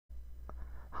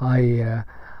Hi,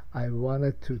 I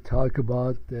wanted to talk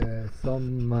about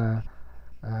some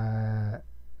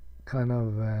kind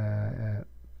of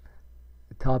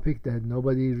topic that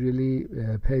nobody really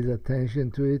pays attention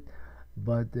to it,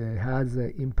 but has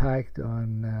an impact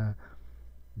on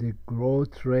the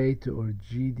growth rate or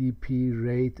GDP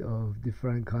rate of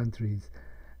different countries.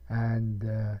 And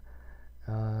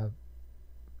uh,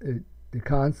 it, the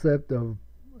concept of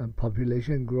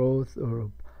population growth or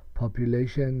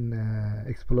population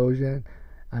explosion,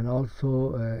 and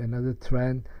also another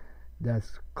trend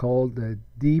that's called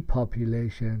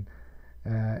depopulation,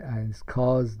 and it's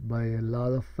caused by a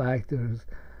lot of factors,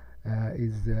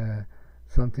 is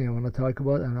something I want to talk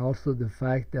about. And also the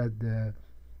fact that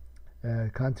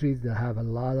the countries that have a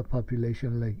lot of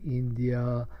population like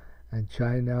India and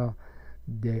China,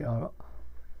 they are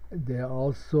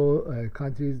also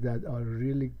countries that are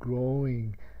really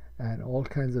growing, and all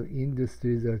kinds of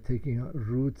industries are taking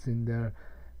roots in there,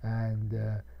 and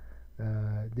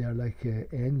they are like an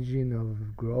engine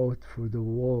of growth for the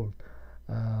world.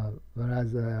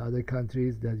 Whereas other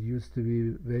countries that used to be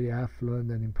very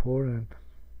affluent and important,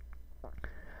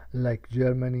 like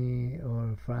Germany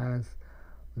or France,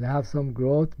 they have some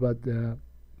growth, but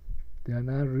they are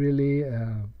not really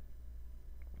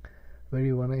where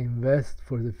you want to invest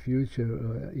for the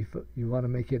future. If you want to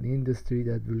make an industry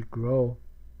that will grow.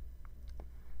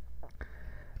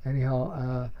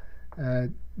 Anyhow,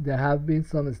 there have been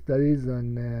some studies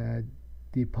on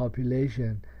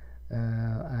depopulation,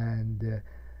 and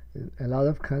a lot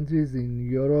of countries in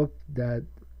Europe that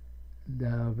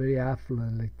are very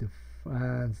affluent, like the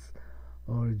France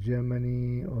or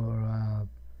Germany or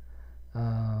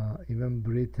even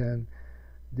Britain,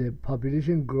 the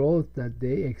population growth that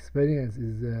they experience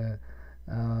is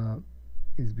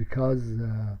because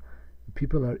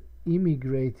people are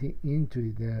immigrating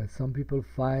into it. Some people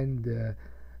find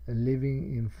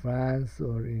living in France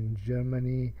or in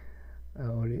Germany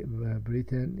or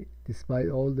Britain, despite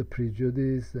all the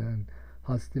prejudice and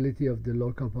hostility of the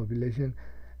local population,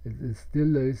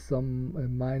 still there is some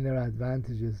minor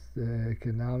advantages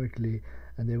economically,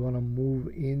 and they want to move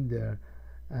in there.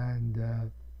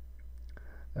 And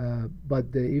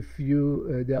but if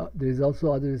you there is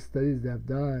also other studies they have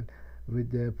done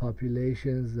with the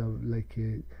populations of like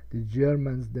the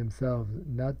Germans themselves,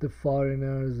 not the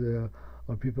foreigners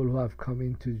or people who have come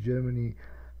into Germany,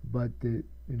 but the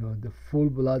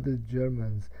full-blooded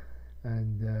Germans,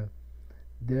 and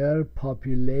their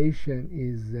population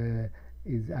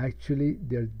is actually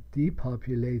they're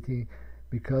depopulating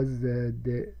because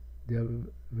they're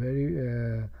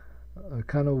very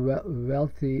kind of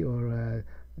wealthy, or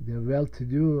they're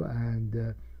well-to-do,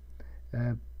 and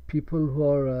people who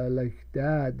are like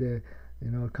that,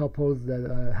 couples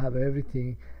that have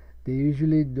everything, they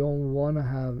usually don't want to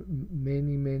have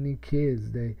many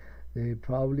kids. They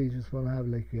probably just want to have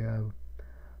like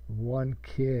one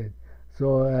kid.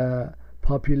 So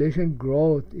population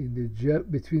growth in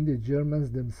between the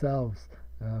Germans themselves,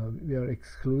 we are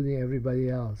excluding everybody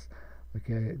else.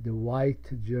 Okay, the white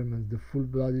Germans, the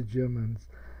full-blooded Germans,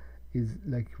 is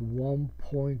like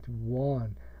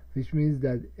 1.1, which means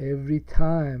that every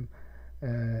time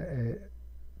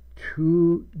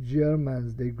two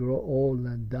Germans they grow old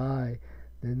and die,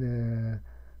 then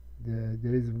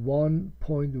there is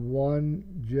 1.1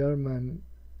 German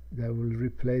that will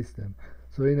replace them.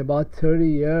 So in about 30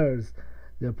 years,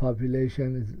 the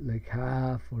population is like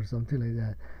half or something like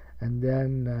that. And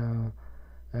then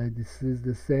this is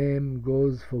the same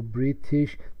goes for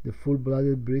British, the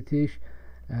full-blooded British,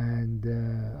 and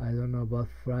I don't know about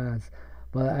France,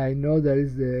 but I know there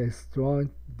is a strong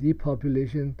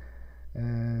depopulation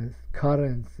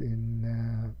currents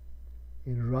in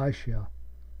Russia.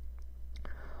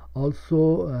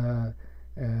 Also,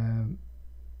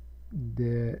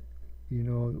 the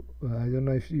I don't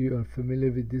know if you are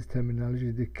familiar with this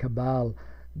terminology, the cabal,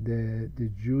 the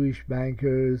Jewish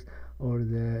bankers or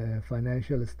the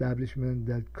financial establishment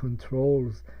that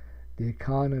controls the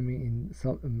economy in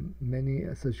many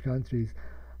such countries.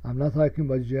 I'm not talking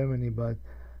about Germany, but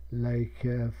like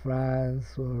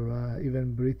France or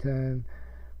even Britain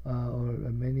or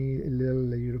many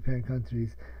little European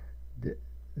countries. The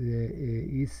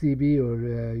ECB or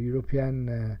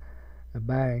European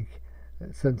Bank,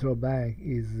 Central Bank,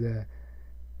 is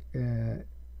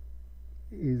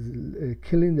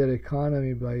killing their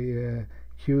economy by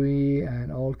QE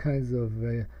and all kinds of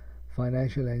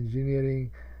financial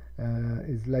engineering.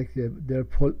 Is like their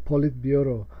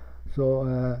Politburo. So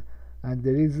and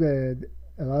there is a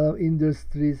lot of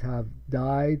industries have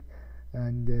died,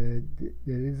 and there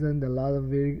isn't a lot of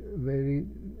very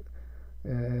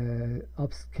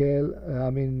upscale,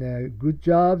 good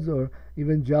jobs, or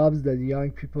even jobs that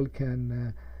young people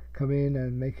can come in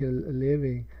and make a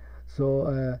living.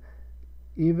 So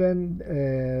even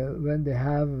when they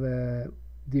have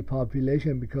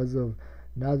depopulation because of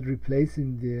not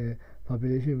replacing the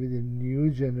population with a new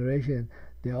generation,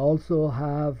 they also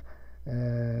have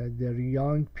their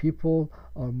young people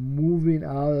are moving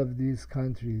out of these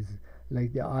countries,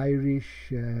 like the Irish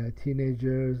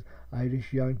teenagers,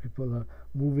 Irish young people are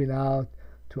moving out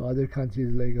to other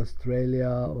countries like Australia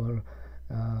or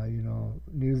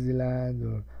New Zealand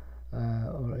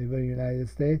or even United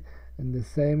States. And the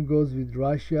same goes with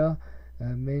Russia.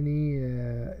 Many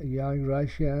young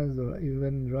Russians or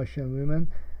even Russian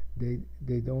women,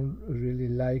 they don't really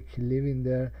like living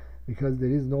there because there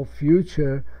is no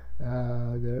future.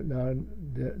 There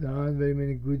aren't very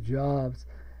many good jobs,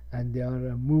 and they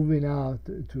are moving out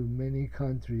to many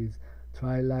countries,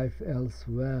 try life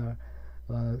elsewhere.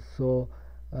 So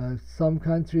some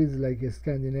countries like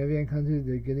Scandinavian countries,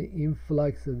 they're getting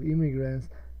influx of immigrants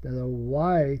that are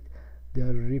white. They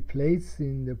are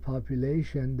replacing the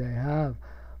population they have,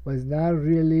 but it's not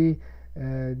really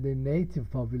the native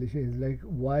population. It's like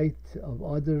white of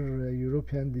other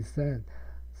European descent.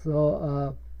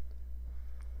 So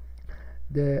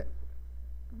the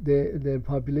the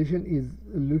population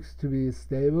looks to be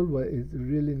stable, but it's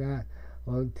really not.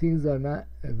 Well, things are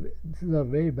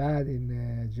very bad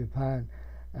in Japan,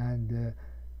 and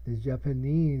the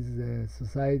Japanese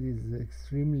society is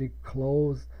extremely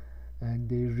closed, and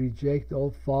they reject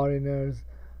all foreigners.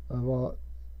 Well,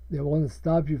 they won't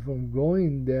stop you from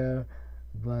going there,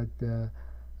 but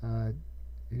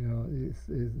it's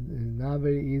not a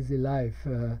very easy life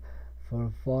for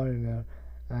a foreigner.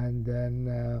 And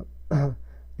then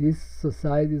these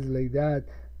societies like that,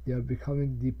 they are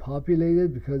becoming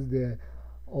depopulated because the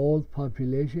old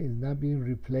population is not being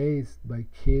replaced by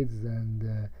kids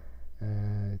and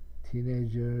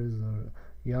teenagers or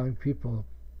young people.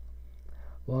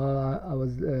 Well,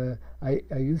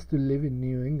 I used to live in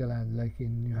New England, like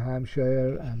in New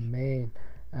Hampshire and Maine,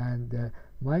 and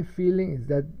my feeling is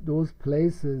that those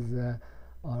places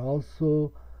are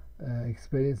also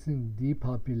experiencing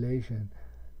depopulation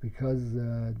because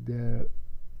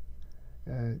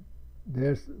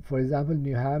there's, for example,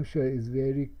 New Hampshire is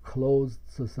very closed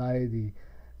society,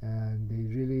 and they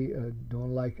really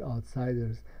don't like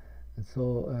outsiders, and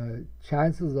so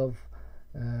chances of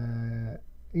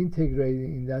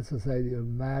integrating in that society or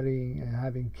marrying and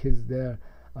having kids there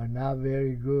are not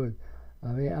very good.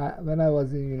 When I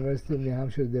was in University of New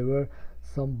Hampshire, there were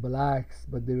some blacks,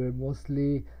 but they were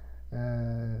mostly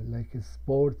like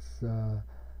sports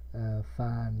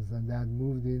fans, and they had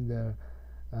moved in there.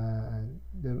 And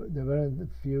there weren't a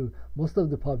few. Most of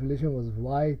the population was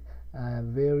white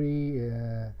and very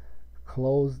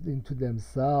closed into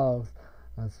themselves,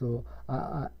 and so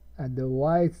and the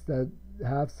whites that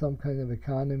have some kind of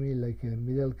economy, like a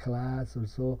middle class or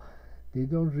so, they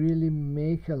don't really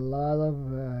make a lot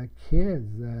of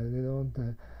kids. They don't.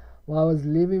 Well, I was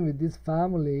living with this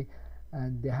family,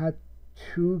 and they had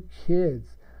 2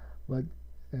 kids, but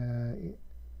in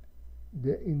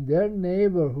their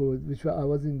neighborhood, which I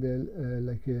was in the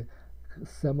like a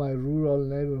semi-rural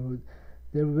neighborhood,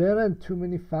 there weren't too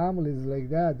many families like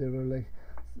that. There were like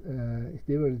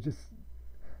they were just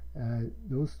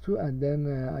those two, and then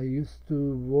I used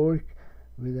to work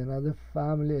with another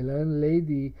family, another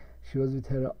lady. She was with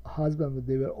her husband, but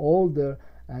they were older,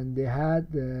 and they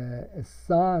had a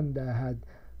son that had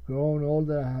grown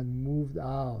older and had moved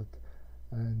out.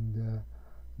 And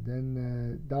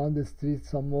then down the street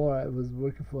some more, I was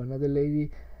working for another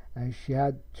lady, and she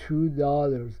had 2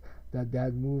 daughters that they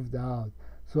had moved out.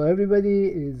 So everybody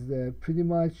is pretty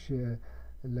much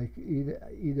like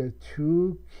either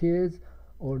 2 kids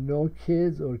or no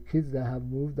kids, or kids that have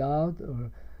moved out, or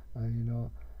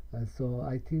so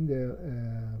I think the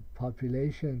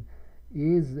population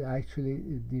is actually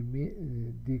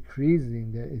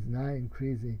decreasing. There is not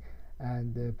increasing,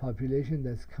 and the population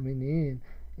that's coming in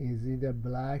is either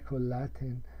black or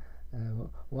Latin.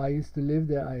 Well, I used to live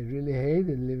there. I really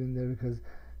hated living there because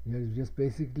you're just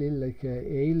basically like an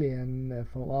alien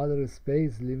from outer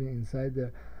space living inside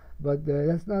there. But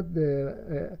that's not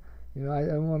the I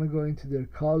don't want to go into their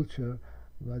culture,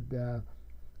 but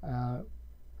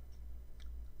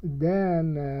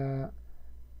then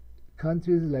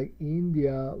countries like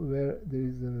India, where there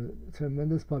is a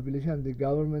tremendous population, the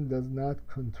government does not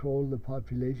control the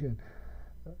population.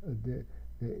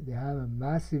 They have a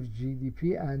massive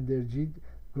GDP, and their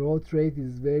growth rate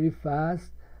is very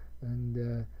fast.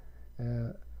 And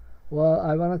well,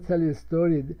 I want to tell you a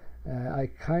story. I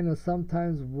kind of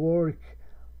sometimes work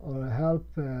or help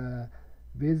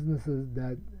businesses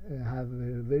that have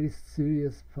very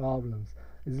serious problems.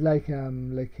 It's like a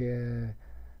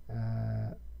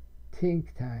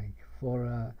think tank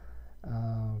uh,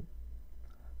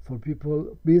 for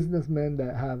people, businessmen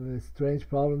that have a strange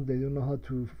problem. They don't know how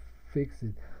to fix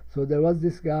it. So there was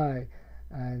this guy,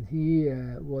 and he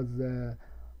was the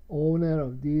owner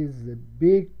of this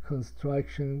big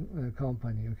construction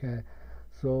company. Okay,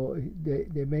 so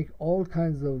they make all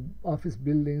kinds of office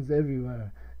buildings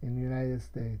everywhere in the United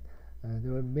States. They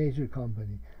were a major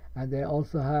company, and they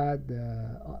also had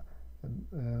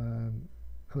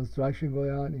construction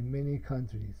going on in many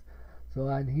countries. So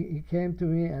and he came to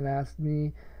me and asked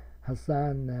me,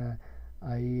 Hassan,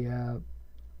 I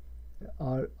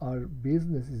our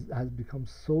business has become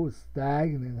so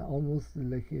stagnant, almost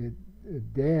like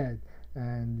dead,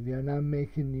 and we are not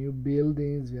making new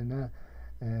buildings. We are not,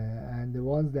 and the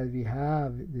ones that we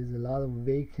have, there's a lot of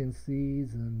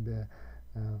vacancies, and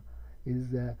is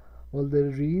well, the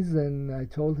reason I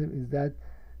told him is that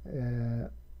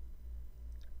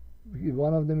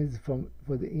one of them is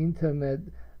for the internet,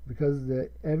 because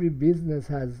every business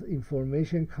has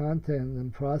information content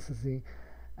and processing.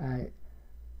 uh,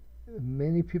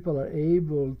 Many people are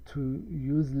able to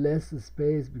use less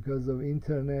space because of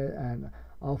internet and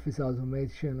office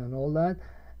automation and all that.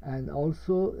 And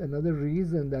also another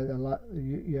reason that a lot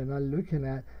you're not looking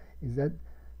at is that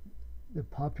the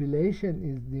population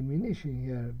is diminishing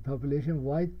here, population,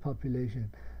 white population.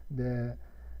 The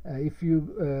if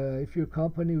your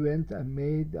company went and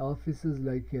made offices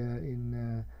like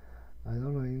in I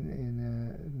don't know,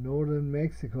 in northern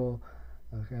Mexico,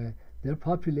 okay, their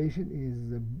population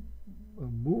is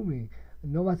booming.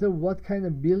 No matter what kind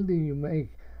of building you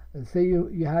make, say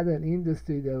you had an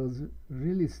industry that was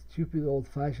really stupid,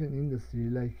 old-fashioned industry,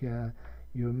 like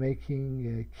you're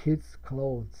making kids'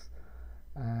 clothes,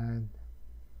 and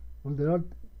well, there are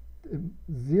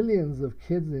zillions of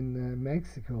kids in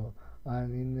Mexico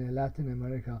and in Latin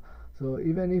America. So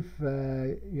even if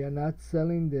you're not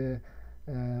selling the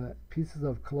pieces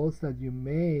of clothes that you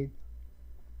made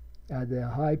at a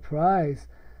high price,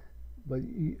 but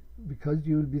because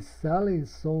you'll be selling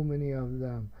so many of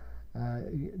them,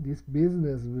 this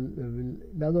business will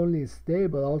not only stay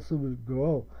but also will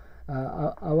grow.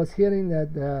 I was hearing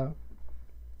that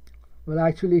well,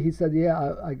 actually he said,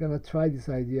 yeah, I'm gonna try this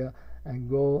idea and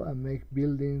go and make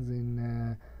buildings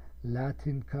in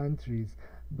Latin countries.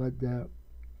 But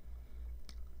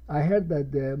I heard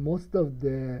that most of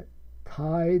the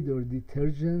Tide or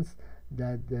detergents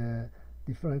that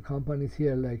different companies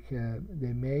here like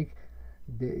they make,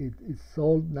 it's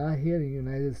sold not here in the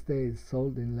United States,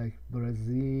 sold in like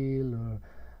Brazil or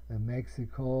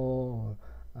Mexico, or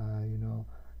you know,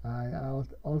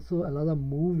 also a lot of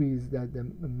movies that the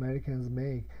Americans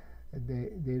make. They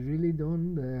really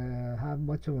don't have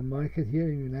much of a market here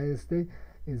in the United States.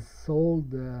 Is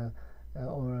sold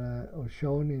or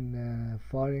shown in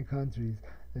foreign countries.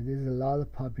 There's a lot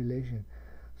of population,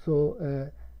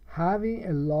 so having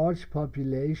a large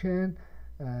population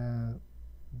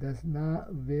that's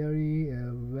not very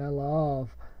well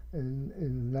off,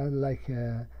 and not like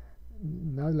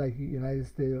United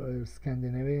States or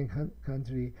Scandinavian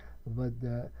country, but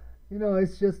you know,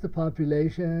 it's just the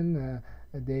population.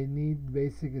 They need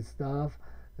basic stuff.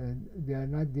 They are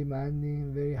not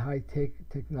demanding very high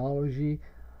technology,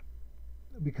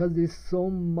 because there's so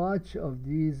much of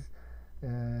these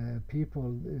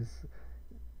people.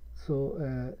 So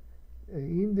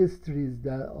industries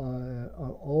that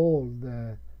are old,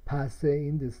 passe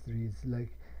industries,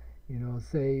 like, you know,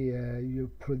 say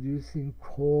you're producing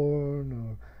corn,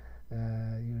 or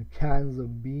you know, cans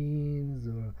of beans,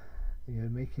 or you're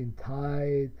making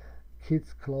Tide,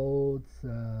 kids' clothes,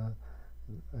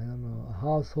 I don't know,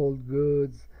 household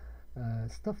goods,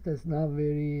 stuff that's not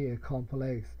very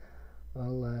complex.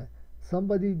 Well,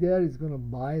 somebody there is going to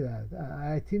buy that.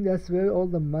 I think that's where all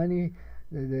the money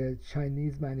the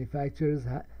Chinese manufacturers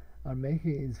are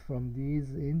making is from these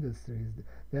industries.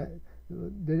 That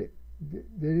there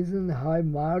isn't high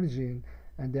margin,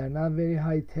 and they're not very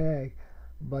high tech,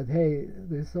 but hey,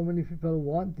 there's so many people who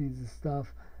want this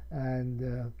stuff,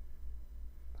 and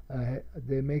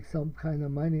they make some kind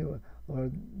of money, or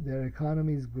their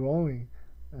economy is growing.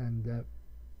 And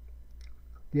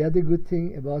the other good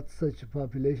thing about such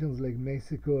populations like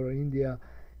Mexico or India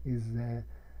is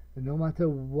no matter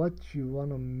what you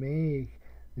want to make,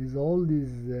 there's all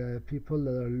these people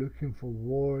that are looking for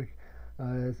work.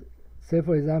 Say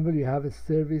for example, you have a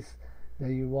service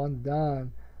that you want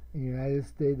done in the United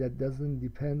States that doesn't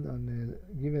depend on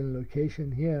a given location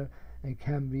here, and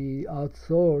can be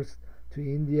outsourced to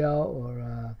India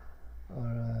or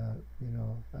you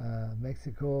know,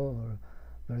 Mexico, or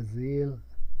Brazil.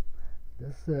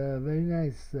 That's very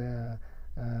nice.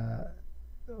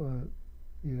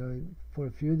 You know, for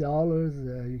a few dollars,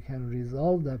 you can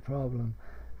resolve that problem,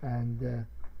 and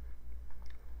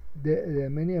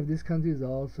many of these countries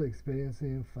are also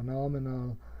experiencing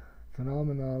phenomenal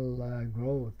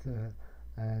growth,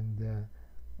 and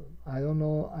I don't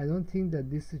know. I don't think that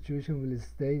this situation will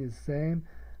stay the same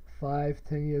 5,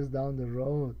 10 years down the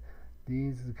road.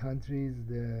 These countries,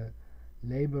 the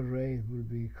labor rate will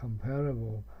be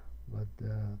comparable, but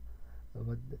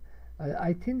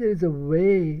I think there is a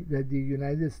way that the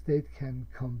United States can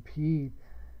compete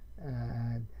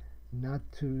and not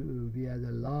to be at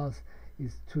a loss,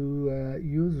 is to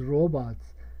use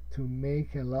robots to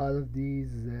make a lot of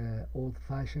these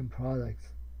old-fashioned products.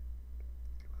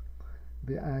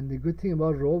 And the good thing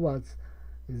about robots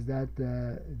is that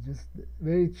just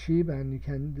very cheap, and you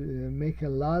can make a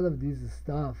lot of this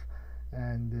stuff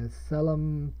and sell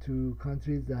them to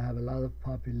countries that have a lot of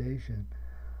population.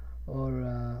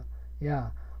 Or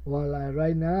yeah, well,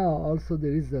 right now also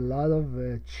there is a lot of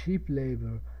cheap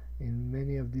labor in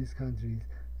many of these countries,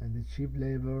 and the cheap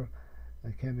labor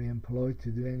can be employed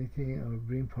to do anything or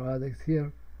bring products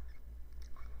here.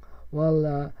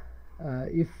 Well,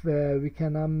 if we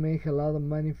cannot make a lot of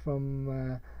money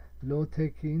from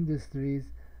low-tech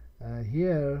industries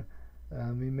here,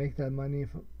 we make that money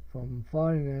from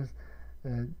foreigners,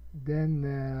 then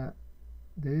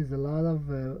there is a lot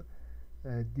of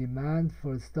demand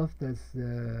for stuff that's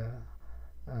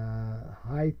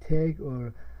high-tech,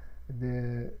 or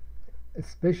the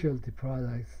specialty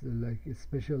products, like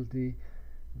specialty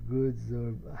goods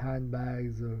or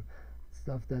handbags or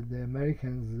stuff that the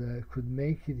Americans could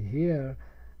make it here.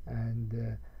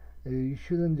 And you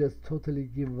shouldn't just totally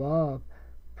give up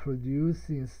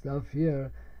producing stuff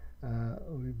here,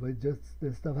 but just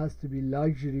the stuff has to be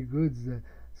luxury goods,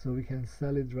 so we can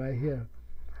sell it right here.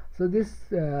 So this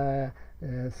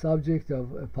subject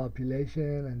of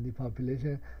population and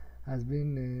depopulation has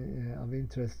been of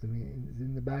interest to me. It's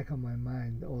in the back of my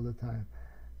mind all the time.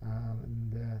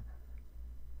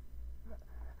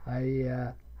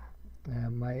 And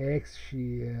my ex,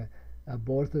 she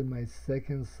aborted my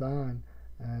second son,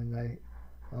 and I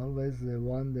always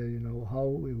wonder, how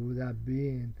it would have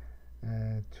been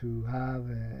to have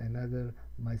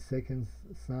my second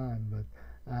son. But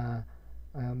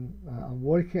I'm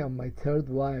working on my third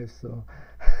wife, so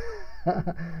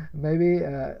maybe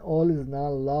all is not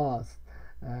lost,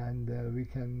 and we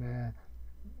can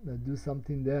do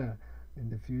something there in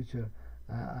the future.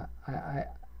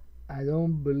 I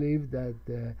don't believe that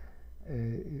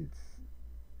it's.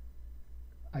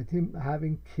 I think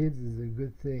having kids is a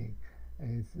good thing,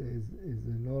 and is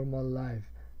a normal life,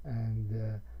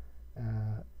 and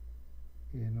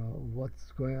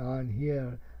what's going on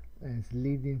here, and it's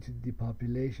leading to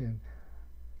depopulation,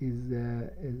 is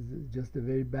just a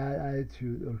very bad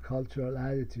attitude or cultural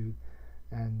attitude,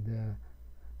 and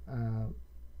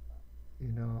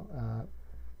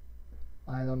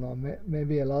I don't know.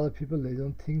 Maybe a lot of people, they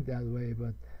don't think that way,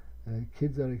 but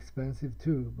kids are expensive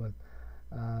too. But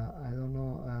I don't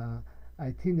know.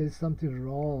 I think there's something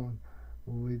wrong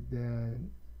with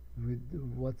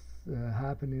what's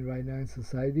happening right now in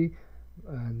society,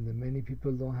 and many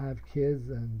people don't have kids,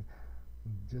 and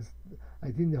just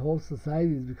I think the whole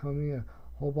society is becoming a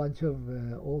whole bunch of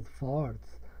old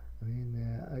farts. I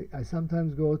mean, I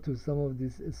sometimes go to some of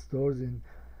these stores in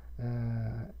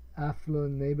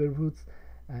affluent neighborhoods.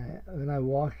 When I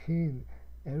walk in,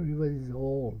 everybody's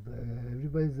old.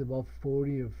 Everybody's about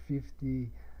 40 or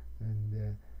 50,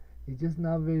 and it's just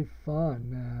not very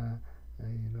fun.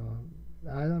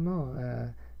 I don't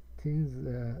know. Things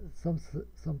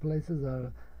some places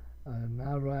are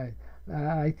not right.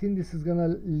 I think this is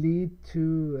gonna lead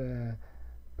to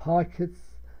pockets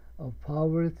of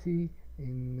poverty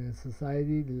in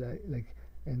society, like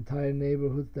entire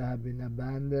neighborhoods that have been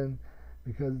abandoned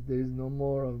because there is no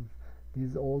more of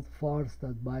these old farts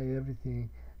that buy everything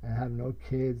and have no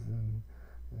kids,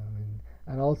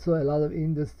 and also a lot of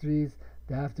industries,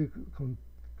 they have to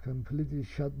completely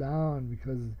shut down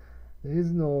because there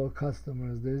is no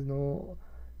customers, there is no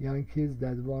young kids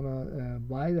that wanna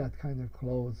buy that kind of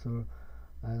clothes, or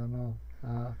I don't know.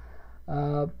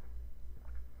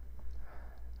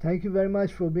 Thank you very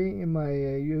much for being in my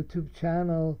YouTube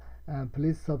channel, and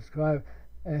please subscribe.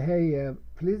 Hey,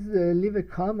 please leave a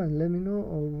comment. Let me know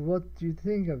what you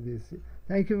think of this.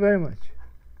 Thank you very much.